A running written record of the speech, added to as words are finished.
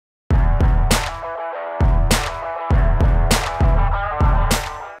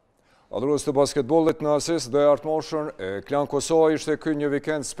Adhurues të basketbollit në Asist dhe Artmoshën, Klan Kosova ishte ky një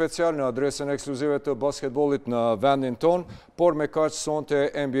vikend special në adresën ekskluzive të basketbollit në vendin ton, por me kaq sonte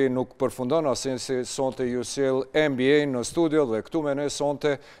NBA nuk përfundon, Asisi sonte ju sjell NBA në studio dhe këtu me ne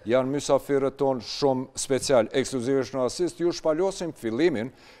sonte janë mysafirët ton shumë special. Ekskluzivisht në Asist ju shpalosim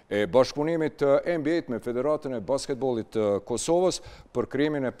fillimin e bashkëpunimit të NBA-t me Federatën e Basketbollit të Kosovës për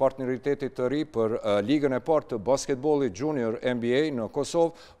krijimin e partneritetit të ri për ligën e parë të basketbollit junior NBA në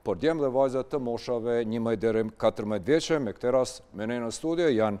Kosovë, për djemë dhe vajzat të moshave 11 deri 14 vjeçë. Me këtë rast me ne në studio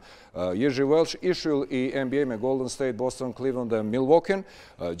janë Jerzy Welsh, ishyll i NBA me Golden State, Boston, Cleveland dhe Milwaukee.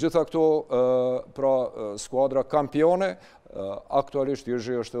 Gjitha këto pra skuadra kampione. Aktualisht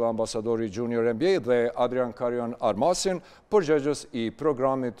Jerzy është edhe ambasadori Junior NBA dhe Adrian Karion Armasin, përgjegjës i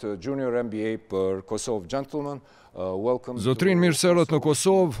programit Junior NBA për Kosovë. Gentlemen, welcome. Zotrin, mirë se erdhët në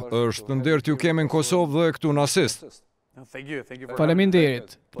Kosovë, është ndër t'ju kemi në Kosovë dhe këtu në Asist.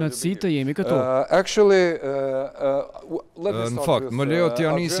 Faleminderit, knatësi të jemi këtu. Në fakt, më lejo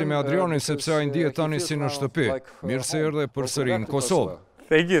t'ja nisi me Adrianin sepse ai ndihet tani si në shtëpi. Mirë se erdhe përsëri në Kosovë.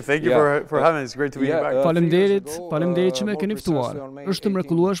 Thank you for having us. It's great to be back. Faleminderit që më keni ftuar. Është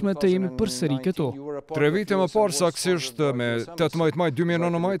mrekullueshme të jemi përsëri këtu. 3 vite më parë saktësisht me 18 maj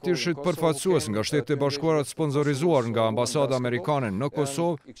 2019 ishit përfaqësues nga Shtetet e Bashkuara sponsorizuar nga Ambasada Amerikane në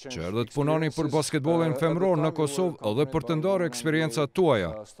Kosovë, që erdhët punoni për basketbollin femëror në Kosovë dhe për të ndarë eksperiencat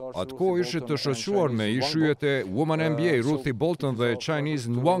tuaja. Atkohë ishit të shoqëruar me ishyjet e Women NBA, Ruthie Bolton dhe Chinese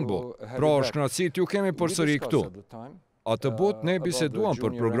Nwangbo. Pra është kënaqësi t'ju kemi përsëri këtu. Atë botë ne biseduam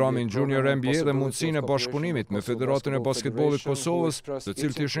për programin Junior NBA dhe mundësinë e bashkëpunimit me Federatën e Basketbollit Kosovës, të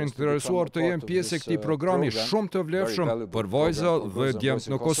cilët ishin interesuar të jenë pjesë e këtij programi shumë të vlefshëm për vajza dhe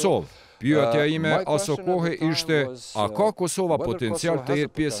djemtë në Kosovë. Pyetja ime aso kohë ishte, a ka Kosova potencial të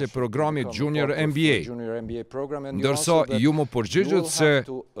jetë pjesë e programit Junior NBA? Ndërsa ju më përgjigjët se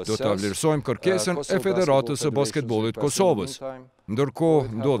do të vlerësojmë kërkesën e Federatës së Basketbollit Kosovës.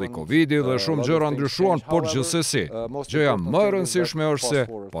 Ndërkohë ndodhi Covidi dhe shumë gjëra ndryshuan, por gjithsesi, gjëja më e rëndësishme është se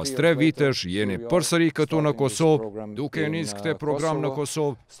pas 3 vitesh jeni përsëri këtu në Kosovë, duke nisë këtë program në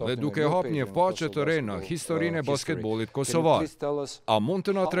Kosovë dhe duke hapur një faqe të re në historinë e basketbollit kosovar. A mund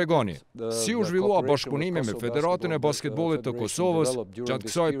të na tregoni si u zhvillua bashkëpunimi me Federatën e Basketbollit të Kosovës gjatë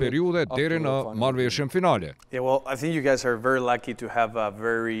kësaj periudhe deri në marrëveshjen finale?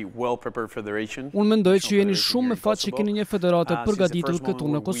 Unë mendoj që jeni shumë me fat që keni një federatë përgatitur këtu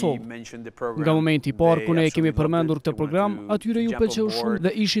në Kosovë. Nga momenti i parë kur ne kemi përmendur këtë program, atyre ju pëlqeu shumë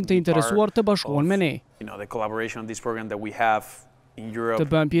dhe ishin të interesuar të bashkohen me ne. Të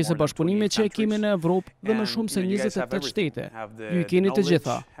bëjmë pjesë e bashkëpunimit që e kemi në Evropë dhe më shumë se 28 shtete. Ju i keni të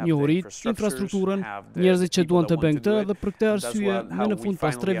gjitha, njohuritë, infrastrukturën, njerëzit që duan të bëjnë këtë dhe për këtë arsye më në fund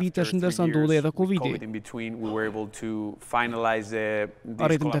pas 3 vitesh ndërsa ndodhi edhe Covidi.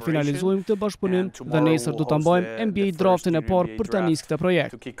 Arritëm të finalizojmë këtë bashkëpunim dhe nesër do ta mbajmë NBA draftin e parë për ta nisë këtë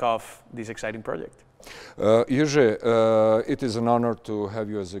projekt. Jerzy, it is an honor to have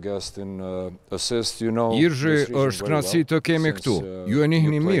you as a guest in Asist, you know. Jerzy, është kënaqësi të kemi këtu. Ju e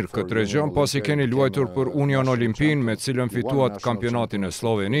njihni mirë këtë region pasi keni luajtur për Union Olimpin me cilën fituat kampionatin e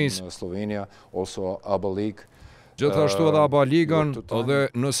Slovenisë. Slovenia, also ABA League. Gjithashtu edhe ABA Ligën, edhe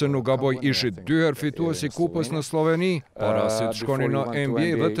nëse nuk gaboj ishit 2 herë fituesi kupës në Sloveni, para si të shkoni në NBA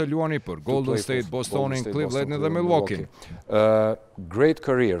dhe të luani për Golden State, Bostonin, Cleveland dhe Milwaukee.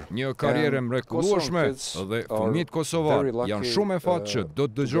 Një karrierë mrekullueshme dhe fëmijët kosovar janë shumë e fatë që do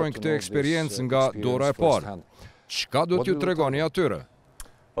të dëgjojnë këtë eksperiencë nga dora e parë. Çka do t'ju tregoni atyre?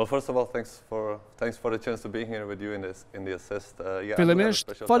 Well, first of all, thanks for the chance to be here with you in the Assist.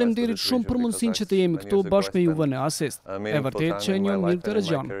 Fillimisht, faleminderit shumë për mundësinë që të jemi këtu bashkë me juve në Asist. E vërtet që e njoh mirë këtë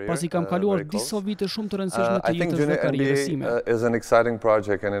region, pasi kam kaluar disa vite shumë të rëndësishme të jetës dhe karrierës sime.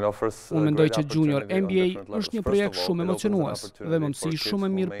 Unë mendoj që Junior NBA është një projekt shumë emocionues dhe mundësi shumë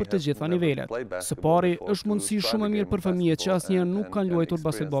e mirë për të gjitha nivelet. Së pari, është mundësi shumë e mirë për fëmijët që asnjëherë nuk kanë luajtur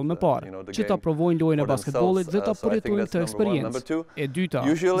basketboll më parë, që ta provojnë lojën e basketbollit dhe ta përjetojnë këtë eksperiencë. E dyta,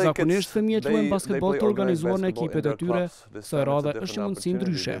 zakonisht fëmijët luajnë basketboll të organizuar në ekipet e tyre, së radha është një mundësi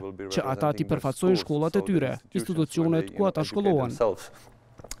ndryshe, që ata t'i përfaqësojnë shkollat e tyre, institucionet ku ata shkollohen.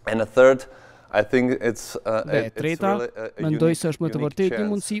 Dhe e treta, mendoj se është më të vërtet një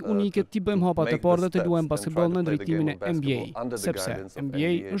mundësi unike t'i bëjmë hapat e parë dhe të luajmë basketboll në drejtimin e NBA, sepse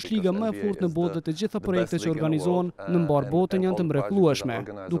NBA është liga më e fortë në botë dhe të gjitha projektet që organizohen në mbar botën janë të mrekullueshme,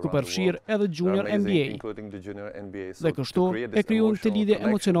 duke përfshirë edhe Junior NBA. Dhe kështu e krijojnë këtë lidhje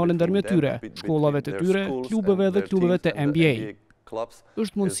emocionale ndërmjet tyre, shkollave të tyre, klubeve dhe klubeve të NBA.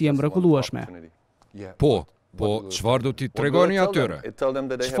 Është mundësi e mrekullueshme. Po, çfarë do t'i tregoni atyre?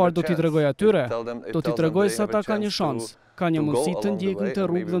 Çfarë do t'i tregoj atyre? Do t'i tregoj se ata kanë një shans. Ka një mundësi të ndjekin të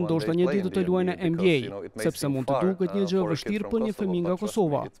rrugë dhe ndoshta një ditë të luajnë në NBA, sepse mund të duket një gjë vështirë për një fëmijë nga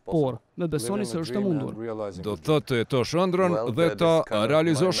Kosova, por me besoni se është e mundur. Do të thotë e to ëndrrën dhe ta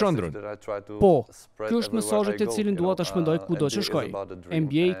realizosh ëndrrën. Po, ky është mesazhi të cilin dua ta shpendoj kudo që shkoj.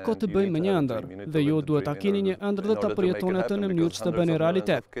 NBA ka të bëjë me një ëndër dhe ju duhet ta keni një ëndër dhe ta përjetoni atë në mënyrë që të bëni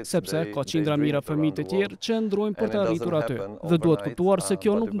realitet, sepse ka qindra mijëra fëmijë të tjerë që ndrojnë për të arritur aty. Dhe duhet kuptuar se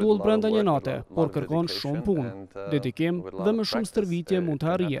kjo nuk ndodh brenda një nate, por kërkon shumë punë, dedikim dhe me shumë stërvitje mund të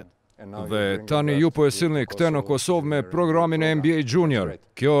arrihet. Dhe tani ju po e sillni këte në Kosovë me programin e NBA Junior.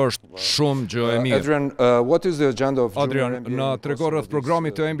 Kjo është shumë gjë e mirë. Adrian, na trego rreth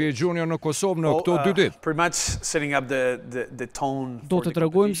programit të NBA Junior në Kosovë në këto 2 ditë. Do të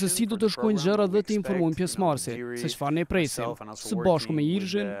tregojmë se si do të shkojnë gjërat dhe të informojmë pjesëmarrësit, se çfarë ne presim, së bashku me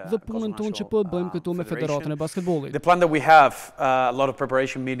Irzhin dhe punën tonë që po e bëjmë këtu me Federatën e Basketbollit.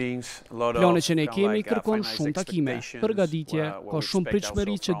 Plani që ne kemi kërkon shumë takime, përgatitje, ka shumë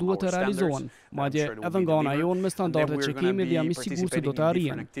pritshmëri që duhet të realizohen, madje edhe nga ana jonë me standardet që kemi dhe jam i sigurt se do të arrihen.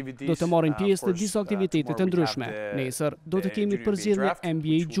 Do të marrim pjesë në disa aktivitete të ndryshme. Nesër do të kemi përzgjedhje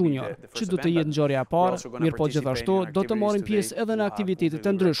NBA Junior, që do të jetë ngjarja e parë, mirëpo gjithashtu do të marrim pjesë edhe në aktivitete të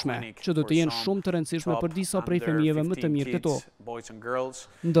ndryshme, që do të jenë shumë të rëndësishme për disa prej fëmijëve më të mirë këto.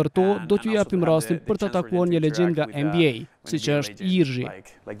 Ndërto do t'ju japim rastin për të takuar një legjend nga NBA, siç është Irzhi.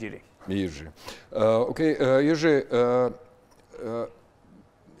 Okay, Irzhi,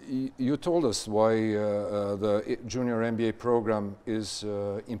 you told us why the junior NBA program is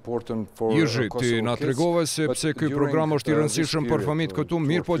important for Irzhi, ti na tregove se pse ky program është i rëndësishëm për fëmijët këtu,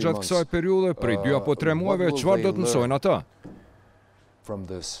 mirë po gjatë kësaj periudhe, prej 2 apo 3 muajve, çfarë do të mësojnë ata? From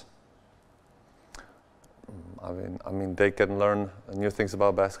this. I mean, they can learn new things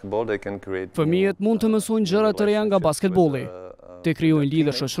about basketball. They can create. Fëmijët mund të mësojnë gjëra të reja nga basketbolli, të krijojnë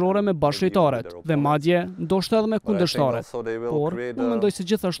lidhje shoqërore me bashkëtarët dhe madje ndoshta edhe me kundërshtarët. Por unë mendoj se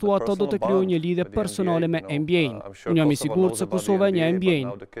gjithashtu ata do të krijojnë një lidhje personale me NBA-n. Unë jam i sigurt se Kosova e njeh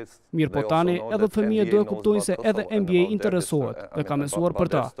NBA-n. Mirë po tani edhe fëmijët do të kuptojnë se edhe NBA interesohet dhe ka mësuar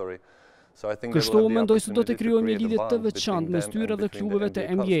për ta. Kështu mendoj se do të krijojmë një lidhje të veçantë mes tyre dhe klubeve të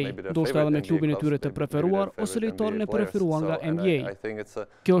NBA, ndoshta edhe me klubin e tyre të preferuar ose lojtarin e preferuar nga NBA.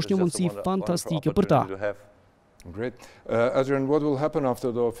 Kjo është një mundësi fantastike për ta. Great. Adrian, what will happen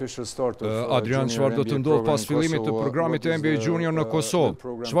after the official start of Adrian, çfarë do të ndodh pas fillimit të programit të NBA Junior në Kosovë?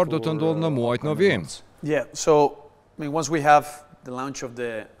 Çfarë do të ndodh në muajin november? Yeah, so I mean once we have the launch of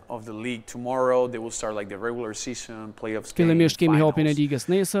the league tomorrow, they will start like the regular season playoffs. Fillimisht kemi hapjen e ligës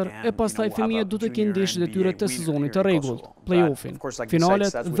nesër e pastaj fëmijët do të kenë ndeshjet e tyre të sezonit të rregullt, play-offin,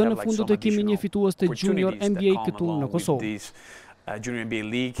 finalet dhe në fund do të kemi një fitues të Junior NBA këtu në Kosovë.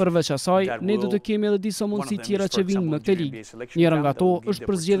 Përveç asaj, ne do të kemi edhe disa mundësi tjera që vinë në këtë ligë. Njëra nga to është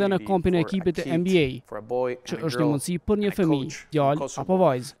përzgjedhja në kampin e ekipit të NBA, që është një mundësi për një fëmijë, djalë apo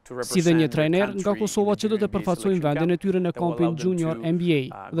vajzë, si dhe një trajner nga Kosova që do të përfaqësojnë vendin e tyre në kampin Junior NBA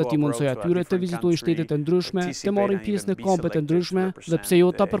dhe t'i mundsojë atyre të vizitojnë shtete të ndryshme, të marrin pjesë në kampe të ndryshme dhe pse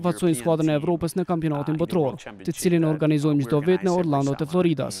jo ta përfaqësojnë skuadrën e Evropës në kampionatin botror, të cilin organizojmë çdo vit në Orlando të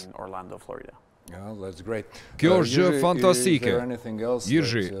Floridas. Kjo është gjë fantastike.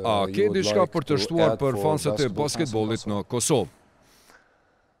 Irzhi, a ke diçka për të shtuar për fansat e basketbollit në Kosovë?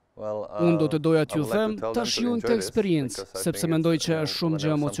 Unë do të doja t'ju them ta shijojnë këtë eksperiencë, sepse mendoj që është shumë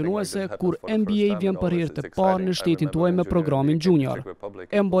gjë emocionuese kur NBA vjen për herë të parë në shtetin tuaj me programin Junior.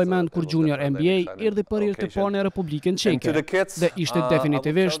 E mbaj mend kur Junior NBA erdhi për herë të parë në Republikën Çeke dhe ishte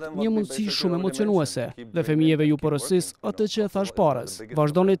definitivisht një mundësi shumë emocionuese dhe fëmijëve ju porosis atë që e thash parës.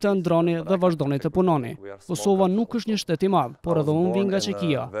 Vazhdoni të ndrani dhe vazhdoni të punoni. Kosova nuk është një shtet i madh, por edhe unë vi nga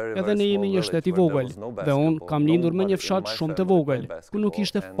Çekia, edhe ne jemi një shtet i vogël dhe unë kam lindur me një fshat shumë të vogël, ku nuk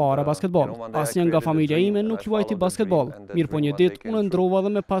ishte para basketbol. Asnjë nga familja ime nuk luajti basketbol. Mirë po një ditë unë ndrova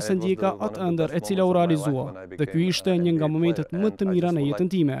dhe me pas ndjeka atë ëndër e cila u realizua. Dhe ky ishte një nga momentet më të mira në jetën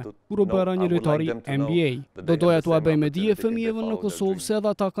time, kur u bëra një lojtar i NBA. Do doja t'ua bëj me dije fëmijëve në Kosovë se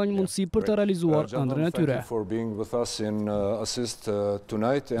edhe ata kanë mundësi për të realizuar ëndrën e tyre.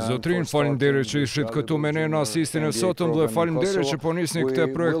 Zotrin, faleminderit që ishit këtu me ne në Asistin e sotëm dhe faleminderit që po nisni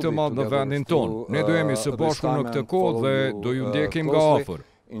këtë projekt të madh në vendin tonë. Ne do jemi së bashku në këtë kohë dhe do ju ndjekim nga afër.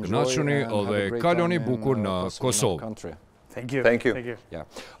 Kënaquni dhe kaloni bukur në Kosovë. Thank you. Thank you.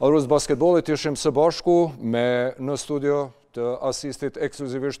 Adhurues basketbollit ishim së bashku me në studio të Asistit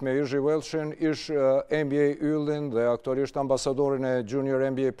ekskluzivisht me Irzhi Welshin, ish NBA yllin dhe aktualisht ambasadorin e Junior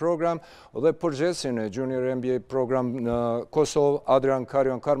NBA program dhe përgjegjësin e Junior NBA program në Kosovë, Adrian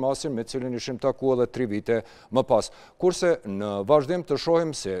Karmasin, me cilin ishim takuar edhe 3 vite më pas. Kurse në vazhdim të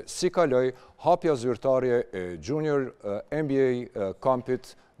shohim se si kaloi hapja zyrtare e Junior NBA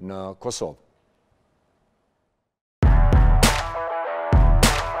kampit në Kosovë.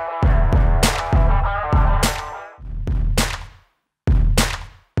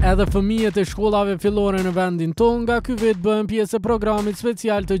 Edhe fëmijët e shkollave fillore në vendin tonë nga ky vit bëhen pjesë e programit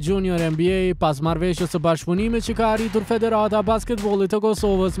special të Junior NBA pas marrëveshjes së bashkëpunimit që ka arritur Federata e Basketbollit të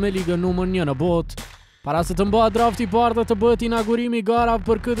Kosovës me ligën numër 1 në botë. Para se të mbahet drafti i parë dhe të bëhet inaugurimi i garave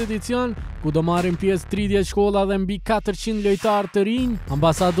për këtë edicion, ku do marrin pjesë 30 shkolla dhe mbi 400 lojtarë të rinj,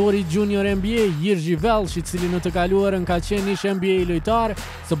 ambasadori Junior NBA Jirgji Velsh, i cili në të kaluarën ka qenë ish NBA lojtar,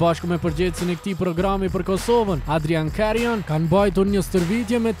 së bashku me përgjegjësin e këtij programi për Kosovën, Adrian Karjon, kanë mbajtur një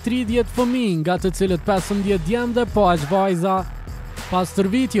stërvitje me 30 fëmijë, nga të cilët 15 djemë dhe po aq vajza. Pas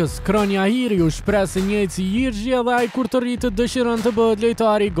stërvitjes, Kronja Hiri u shpreh se njëjtë si Jirgji edhe ai kur të rritet dëshiron të bëhet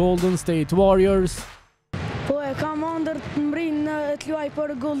lojtar i Golden State Warriors. Po e kam ëndër të mbrin të luaj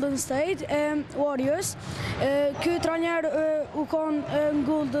për Golden State Warriors. Ky trajner u kon në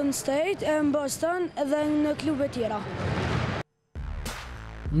Golden State, në Boston dhe në klube tjera.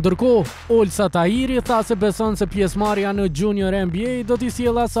 Ndërkohë, Olsa Tahiri tha se beson se pjesëmarrja në Junior NBA do t'i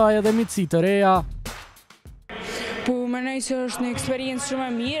sjellë asaj edhe mitësi të reja. Po mendoj se është një eksperiencë shumë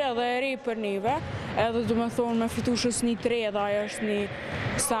e mirë edhe e re për neve, edhe do të thonë me fitu shoqëni të re dhe ajo është një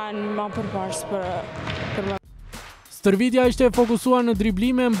sen më përpars për më. Stërvitja ishte fokusuar në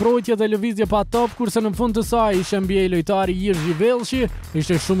driblime, mbrojtje dhe lëvizje pa top, kurse në fund të saj ish NBA lojtari Jirgji Velshi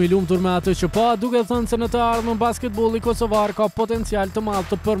ishte shumë i lumtur me atë që pa, duke thënë se në të ardhmen basketbolli kosovar ka potencial të madh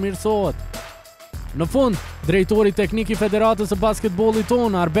të përmirësohet. Në fund, drejtori teknik i Federatës së Basketbollit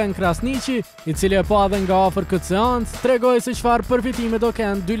tonë, Arben Krasniqi, i cili e pa dhe nga afër këtë seancë, tregoi se çfarë përfitime do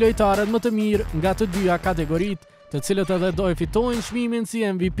kenë dy lojtarët më të mirë nga të dyja kategoritë, të cilët edhe do e fitojnë çmimin si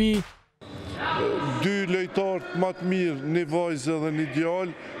MVP. Dy lojtarët më të mirë, një vajzë dhe një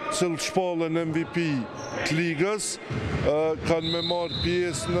djalë, që shpallën MVP të ligës, kanë me marrë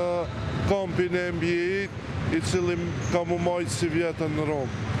pjesë në kampin e NBA, i cili ka mu majtë si vjetën në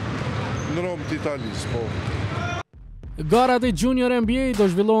Romë. Në Romë të Italis, po. Garat e Junior NBA do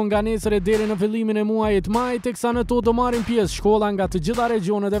zhvillohen nga nesër deri në fillimin e muajit maj, teksa në to do marrin pjesë shkolla nga të gjitha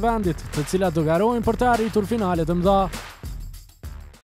regionet e vendit, të cilat do garojnë për të arritur finalet e mëdha.